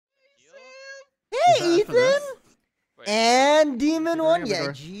Ethan! And Demon1. Yeah,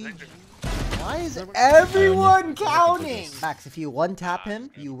 GG. Why is everyone counting? Max, if you one tap him,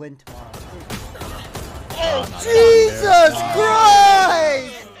 you win tomorrow. Oh, Jesus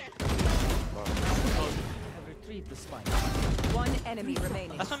Christ! One enemy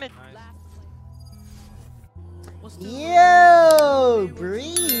remaining. Yo,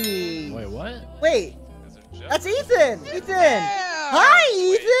 Bree. Wait, what? Wait, that's Ethan. Ethan. Hi,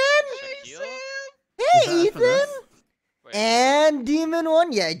 Ethan. Hey, Ethan. And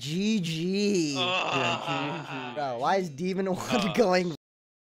Demon1. Yeah, GG. Bro, why is Demon1 going?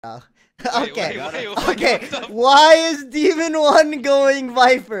 Okay. Okay. Why is Demon1 going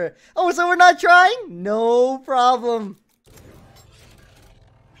Viper? Oh, so we're not trying? No problem.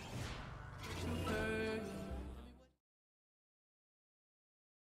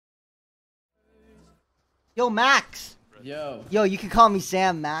 Yo, Max. Yo, you can call me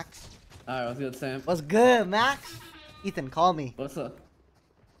Sam, Max. alright, what's good, Sam? What's good, Max? Ethan, call me. What's up?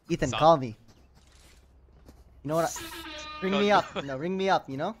 Ethan, call me. You know what? Ring me up. No, ring me up,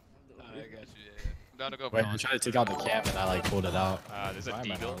 you know? I got you, yeah. I'm down to go. Wait, I'm trying to take out the camp and I like pulled it out. There's a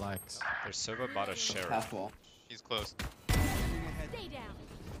deagle. Relax. Their server bought a sheriff. Half wall. He's close. Stay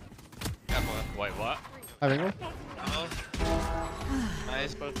down. Wait, what? I think Oh.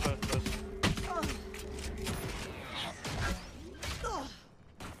 Nice. Both.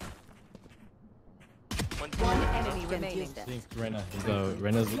 One enemy remaining.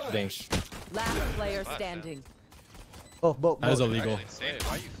 Rena's thing. Last player standing. Oh, That is illegal. Insane.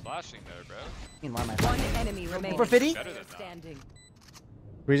 Why are you flashing there, bro? Why am I One enemy remaining. For 50? Better than that. Standing.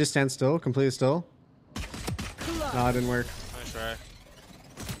 we just stand still, completely still. No, it didn't work. Nice try.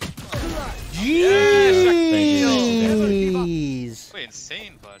 Jeez. Wait,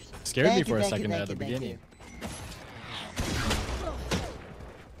 insane flash. Scared me for a second at the beginning.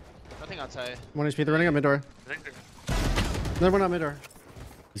 Nothing outside. 1 HP, they're running up mid door. Another one up mid door.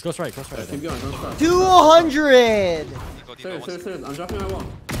 He's close right. Keep going, don't stop. 200. Serious, I'm dropping my wall.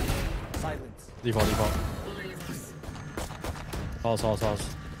 Default. Pause.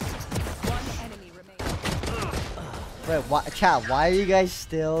 One enemy remaining. Wait, chat, why are you guys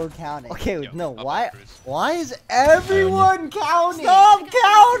still counting? Okay, no, up why Bruce. is everyone counting? Stop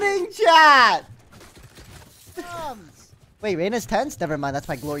counting, chat! Wait, Reyna's TenZ? Never mind, that's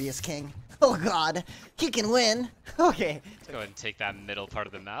my glorious king. Oh god, he can win. Okay. Let's go ahead and take that middle part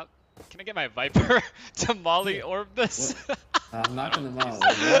of the map. Can I get my Viper to Molly orb this? I'm not gonna Molly.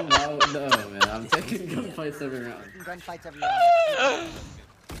 No, man. I'm taking gunfights every round. Gunfights every round.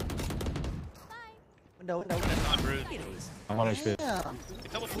 No. I'm on HP. Yeah. I'm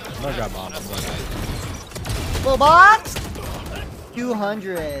gonna grab bomb. Full box!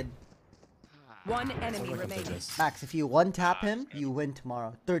 200. One enemy remaining. Max, if you one tap him, you win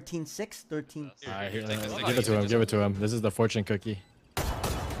tomorrow. 13-6, 13. Alright, here, give it to him. This is the fortune cookie.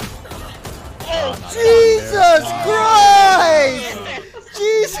 Jesus Christ!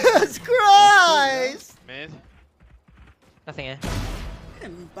 Jesus Christ! Mid. Nothing, eh?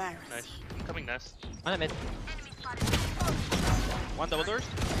 Nice. Coming nest. On a mid. One double doors.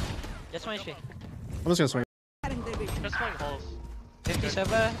 Just one HP. I'm just gonna swing. Just swing holes. 50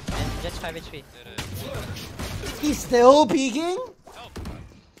 server and just 5 HP. He's still peeking?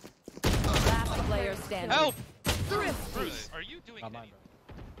 Last player standing. Help! Bruce, are you doing anything?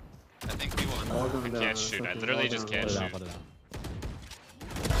 I think we won. I can't shoot. I literally just can't shoot. Put it down.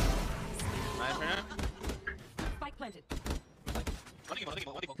 Nice, man. Spike planted.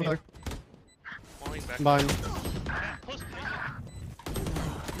 Combine.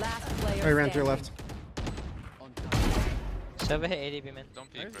 Last player I ran to your standing. left. Server hit ADB, man. Don't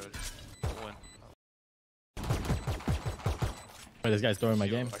peek, bro. Win. Wait, this guy's throwing my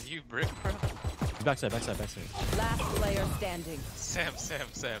game. Are you brick, bro? Backside. Last player standing. Sam,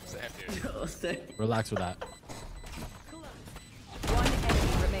 dude. Relax with that. One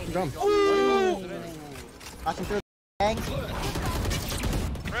enemy remaining. Drum. Passing through the bang.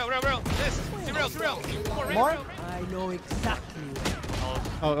 Real. This. Real. More? I know exactly.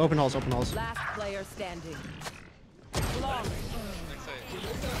 Oh, open halls. Last player standing.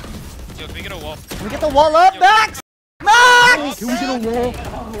 Yo, can we get a wall? Can we get the wall up, Max? Max! Can we get a wall?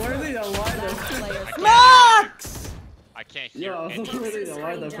 Where are they aligned Last player standing. Max! I can't hear Yo, I was anything. looking at the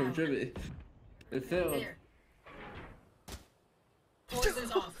aligned up from Jimmy. It failed.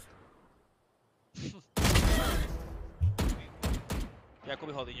 Poison's off. Yeah, could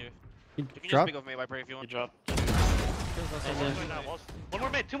be holding you. You You can drop? just pick off me, Viper, if you want. Drop. One more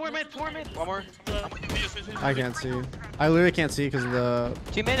mid. One more. I can't see. I literally can't see because of the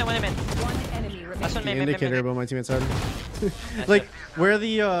 2 mid and 1 mid. One enemy remaining. Last one the mid. indicator above my teammate's head. Like where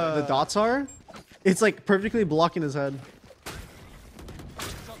the dots are, It's like perfectly blocking his head.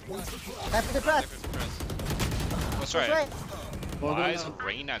 That's the press. What's That's right? right. Why is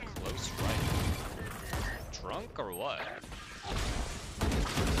Reyna close right? Drunk or what?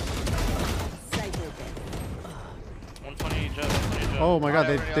 Oh my god,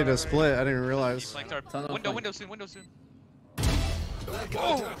 they did a split. I didn't even realize. Window soon.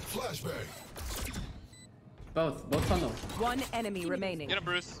 Both tunnel. One enemy remaining. Get him,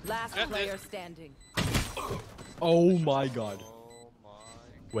 Bruce. Last Get player it. standing. Oh my god. Oh my.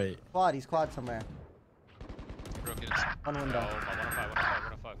 Wait. Quad, he's quad somewhere. Bro, get it. One window. Oh my,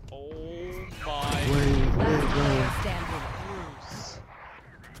 105. Oh my. Last player standing.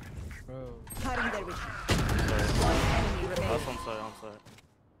 Cutting their vision. One enemy remaining.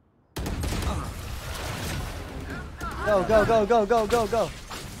 Go.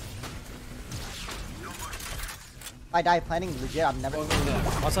 I die planning legit. I'm never.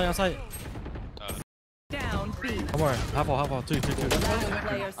 Outside. Down B. One more. Half wall. Two. Last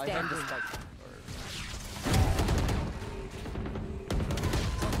player standing.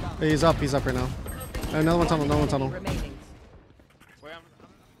 He's up right now. Another one tunnel. Remaining.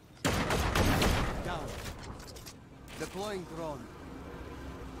 Deploying drone.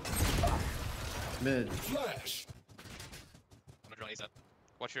 Mid. I'm gonna drone ASAP.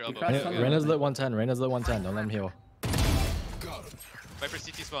 Watch your elbow. Crash tunnel. Reyna's lit 110. Don't let him heal. Viper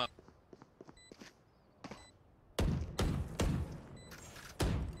CT spawn.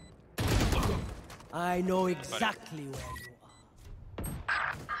 I know exactly where you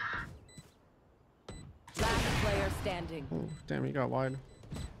are. Last player standing. Oh, damn, he got wide.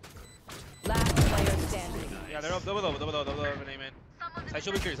 Last player standing. Yeah, they're up. Double name. I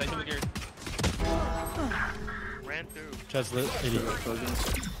should be curious. Ran through. Chest lit 80.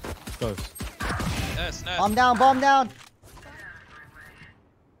 Close. Yes, Nest. Bomb down.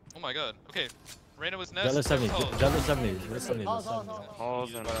 Oh my god. Okay. Reyna was Jet Nest. lit 70. Jet lit 70. Lit 70.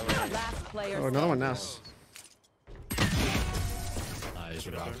 Pause. Last player Oh, another one Ness. Nice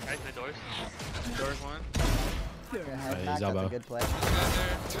job. Doors one. Head he's back, that's a elbow. good play.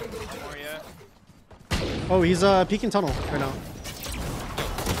 One more, yeah. Oh, he's peeking tunnel right now.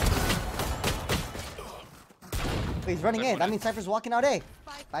 Wait, he's running A. That means Cypher's walking out A.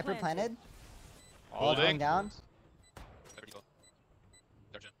 Viper planted. All Going down.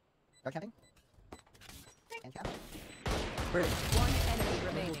 Dark camping. And cap. One enemy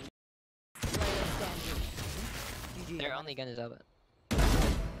remaining. Player standing. Their only gun is out. To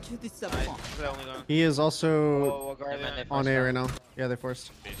the subway. He is also Guardian. on A right now. Yeah, they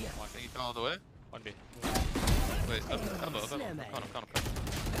forced. All the way? 1B. Wait, up.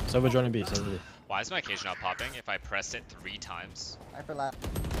 Silver joining B. Why is my occasion not popping if I pressed it 3 times? Viper left.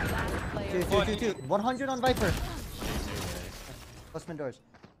 Last player. Two. 100 on Viper. Postman doors.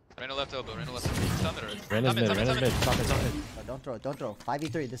 Reyna left elbow. Stop it already. Reyna's mid. Stop it. Oh, don't throw.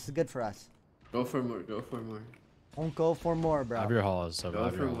 5v3. This is good for us. Go for more. Won't go for more, bro. Have your halls. So Go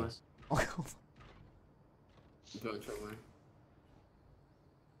have your for more. halls. Go for more.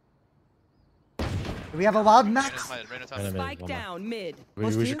 Do we have a wild max? Reyna top. Reyna mid, Spike one more. down mid.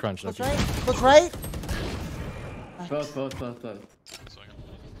 We should crunch. Close Okay. right. Close right. Both.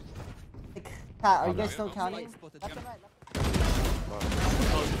 Pat, are you guys still counting? Left and right.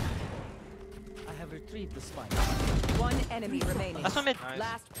 I have retrieved the spike. One enemy remaining. Last one mid.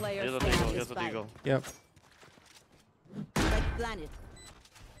 Last player standing. Yep. Red planet.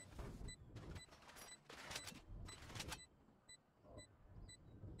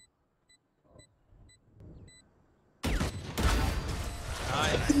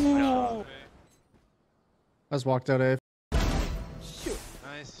 Nice. Let's walked out A.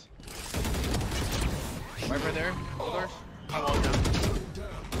 Nice. Viper there. Hold doors.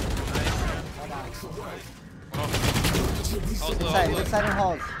 Good side and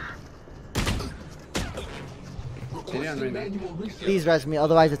halls. Please res me,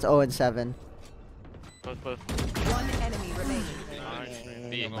 otherwise it's 0 and 7. One enemy remaining.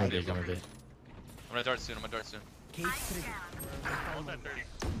 B. I'm B. I'm gonna dart soon.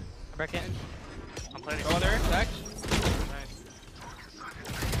 Break it. I'm planning. Go there. Back. Nice.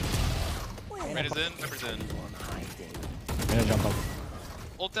 Reyna's in. Viper's in. Reyna jump up.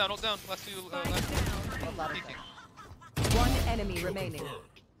 Ult down. Last two. Peeking. One enemy remaining.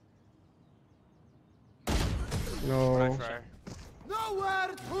 No. Like,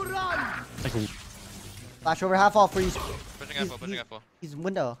 Flash over half all freeze. Pushing F4. He's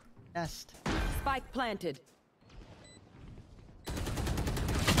window. Nest. Spike planted.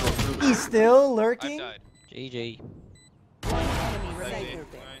 He's still I've lurking. died. GG. One enemy remaining.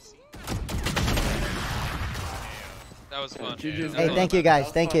 Nice. That was fun. GG. Hey, thank you guys.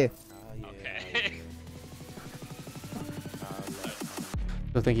 Thank you. Okay.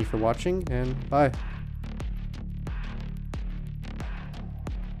 So thank you for watching, and bye.